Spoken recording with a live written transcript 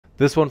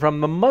This one from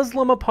the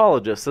Muslim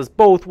apologist says,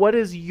 both, what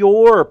is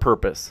your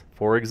purpose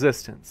for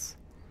existence?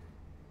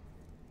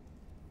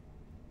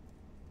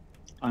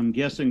 I'm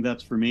guessing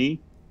that's for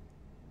me.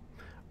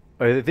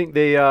 I think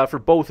they, for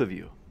both of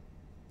you.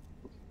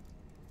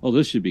 Oh,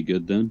 this should be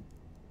good then.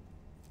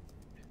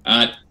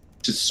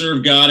 To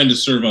serve God and to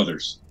serve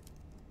others.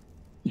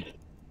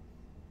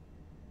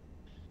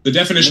 The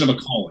definition of a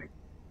calling.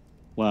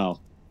 Wow.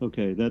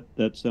 Okay,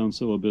 that sounds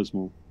so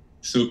abysmal.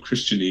 So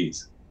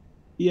Christianese.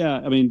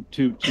 Yeah, I mean,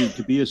 to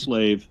be a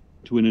slave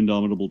to an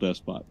indomitable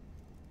despot.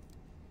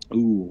 Ooh,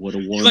 what a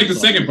war! You like the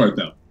second part,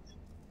 though.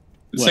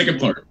 The second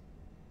part.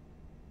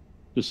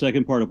 The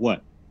second part of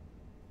what?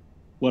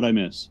 What I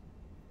miss?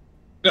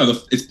 No,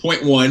 it's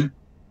point one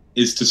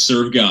is to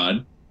serve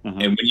God.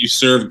 And when you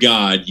serve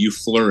God, you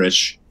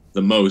flourish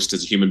the most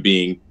as a human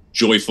being,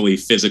 joyfully,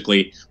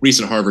 physically.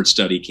 Recent Harvard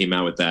study came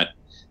out with that.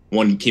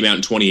 One came out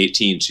in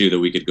 2018, too, that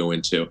we could go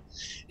into.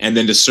 And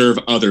then to serve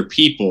other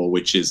people,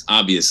 which is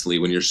obviously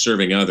when you're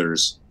serving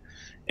others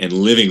and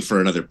living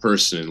for another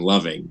person and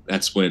loving,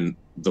 that's when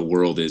the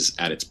world is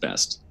at its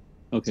best.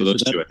 Okay, so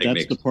those two, I think,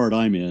 that's the part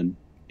I'm in,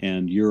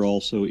 and you're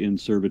also in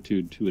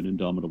servitude to an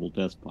indomitable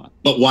despot.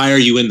 But why are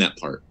you in that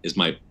part?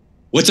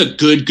 What's a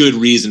good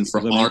reason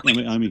for our?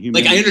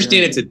 Like I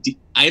understand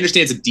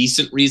it's a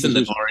decent reason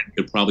that Aaron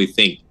could probably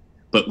think,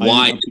 but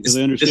why? Because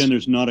I understand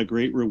there's not a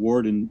great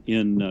reward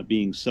in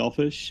being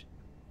selfish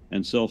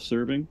and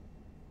self-serving.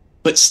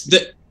 But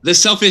the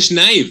selfish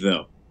naive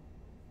though,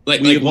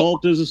 we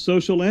evolved as a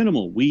social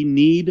animal. We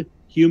need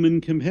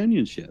human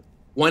companionship.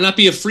 Why not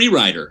be a free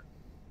rider?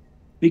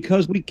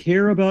 Because we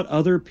care about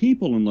other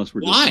people, unless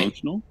we're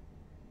dysfunctional.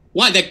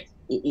 Why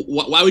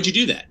would you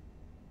do that?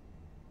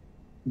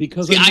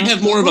 Because I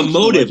have more of a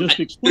motive. I just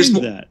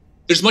explained that.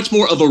 There's much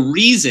more of a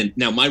reason.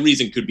 Now, my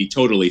reason could be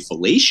totally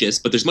fallacious,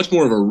 but there's much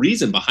more of a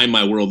reason behind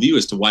my worldview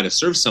as to why to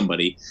serve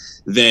somebody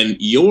than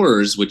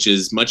yours, which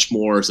is much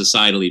more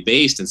societally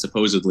based, and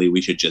supposedly we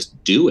should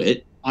just do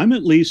it. I'm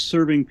at least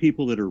serving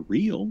people that are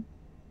real.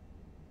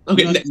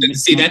 Okay,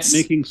 that's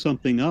making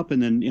something up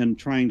and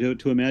trying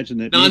to imagine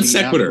that non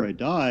sequitur. After I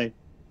die,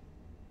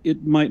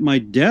 my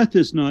death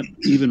is not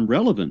even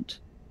relevant.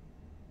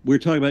 We're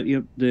talking about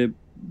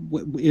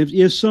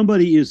if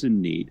somebody is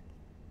in need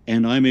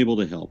and I'm able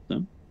to help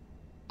them,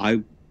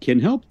 I can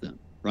help them,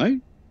 right?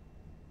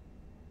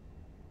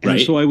 And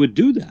so I would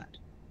do that.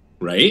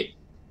 Right.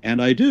 And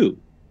I do.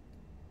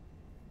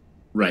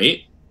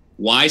 Right.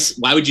 Why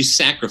would you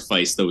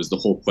sacrifice, though, is the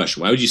whole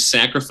question. Why would you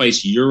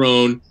sacrifice your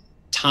own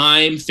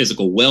time,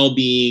 physical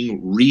well-being,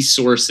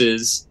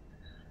 resources?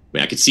 I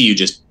mean, I could see you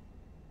just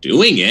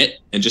doing it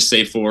and just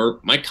say,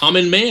 for my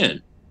common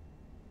man.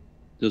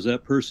 Does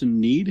that person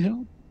need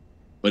help?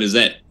 But is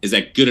that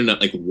good enough?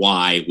 Like,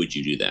 why would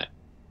you do that?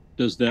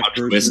 Does that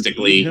person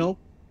need help?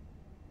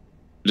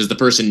 Does the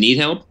person need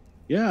help?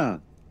 Yeah.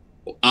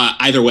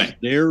 Either way.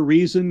 Their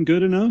reason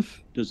good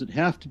enough? Does it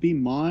have to be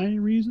my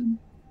reason?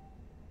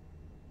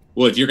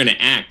 Well, if you're going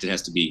to act, it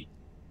has to be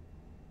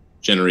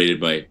generated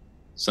by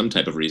some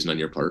type of reason on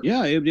your part.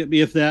 Yeah,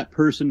 if that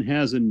person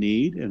has a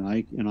need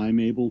and I'm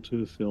able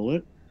to fill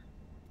it,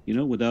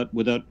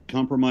 without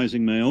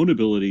compromising my own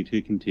ability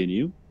to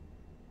continue.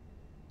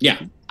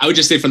 Yeah, I would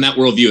just say from that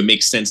worldview, it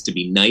makes sense to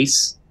be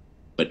nice,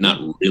 but not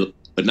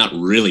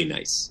really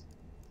nice.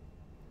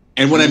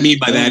 And what I mean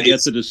by that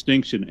is the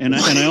distinction, and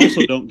I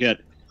also don't get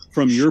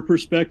from your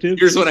perspective.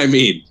 Here's what I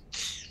mean.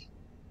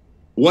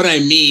 What I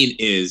mean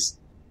is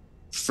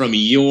from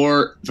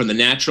the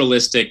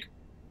naturalistic,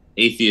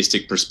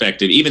 atheistic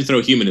perspective, even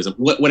throw humanism,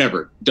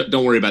 whatever.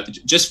 Don't worry about it.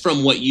 Just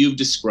from what you've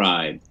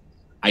described,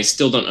 I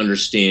still don't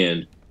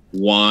understand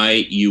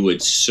why you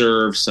would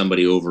serve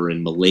somebody over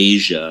in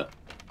Malaysia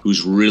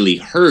who's really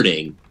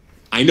hurting.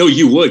 I know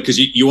you would, because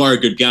you are a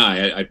good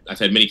guy. I've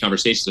had many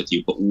conversations with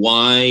you, but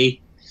why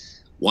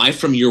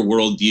from your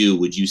worldview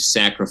would you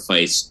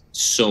sacrifice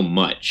so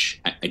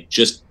much?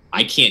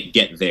 I can't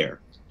get there.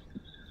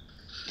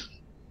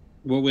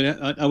 Well,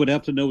 I would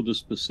have to know the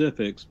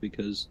specifics,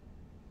 because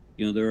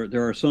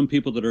there are some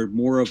people that are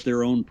more of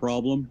their own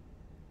problem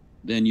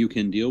than you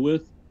can deal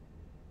with.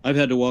 I've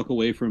had to walk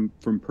away from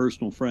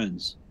personal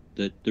friends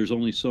that there's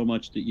only so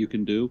much that you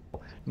can do.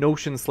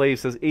 Notion Slave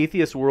says,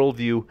 atheist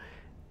worldview.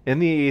 In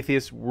the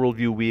atheist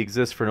worldview, we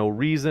exist for no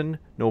reason,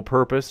 no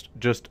purpose,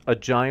 just a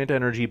giant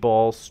energy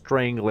ball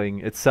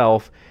strangling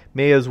itself.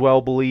 May as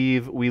well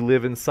believe we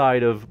live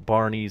inside of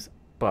Barney's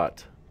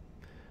butt.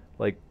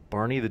 Like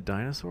Barney the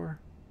dinosaur?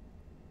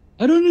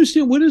 I don't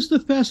understand. What is the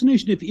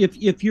fascination?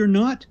 If you're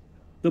not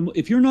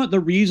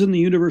the reason the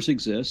universe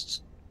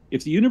exists,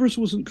 if the universe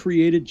wasn't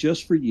created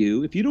just for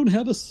you, if you don't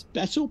have a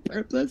special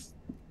purpose,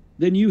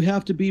 then you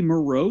have to be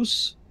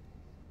morose.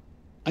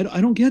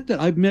 I don't get that.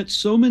 I've met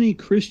so many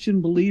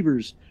Christian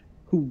believers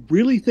who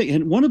really think,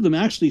 and one of them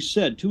actually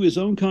said to his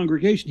own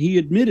congregation, he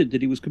admitted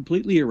that he was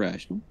completely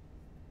irrational,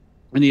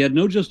 and he had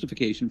no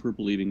justification for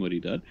believing what he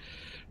did.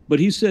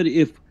 But he said,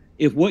 if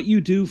what you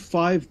do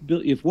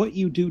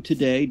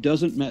today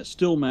doesn't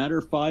still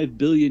matter 5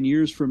 billion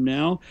years from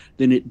now,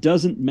 then it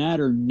doesn't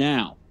matter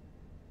now.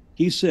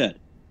 He said,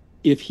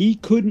 if he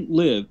couldn't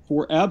live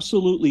for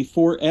absolutely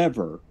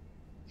forever,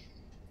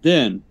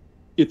 then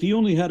if he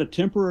only had a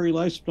temporary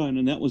lifespan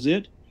and that was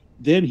it,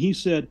 then he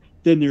said,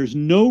 then there's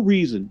no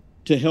reason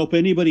to help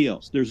anybody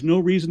else. There's no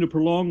reason to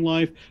prolong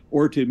life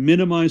or to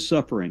minimize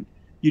suffering.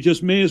 You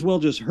just may as well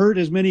just hurt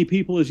as many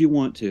people as you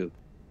want to.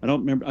 I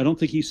don't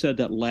think he said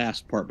that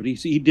last part, but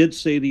he did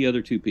say the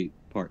other two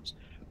parts.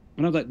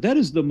 And I thought, that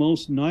is the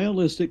most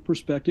nihilistic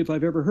perspective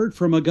I've ever heard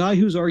from a guy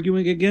who's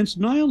arguing against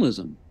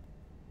nihilism.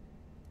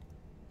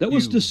 That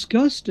was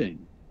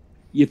disgusting.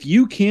 If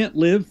you can't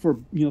live for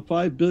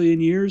 5 billion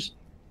years,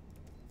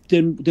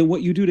 then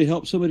what you do to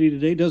help somebody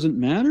today doesn't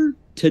matter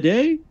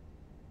today.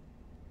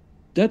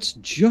 That's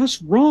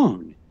just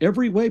wrong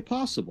every way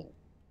possible.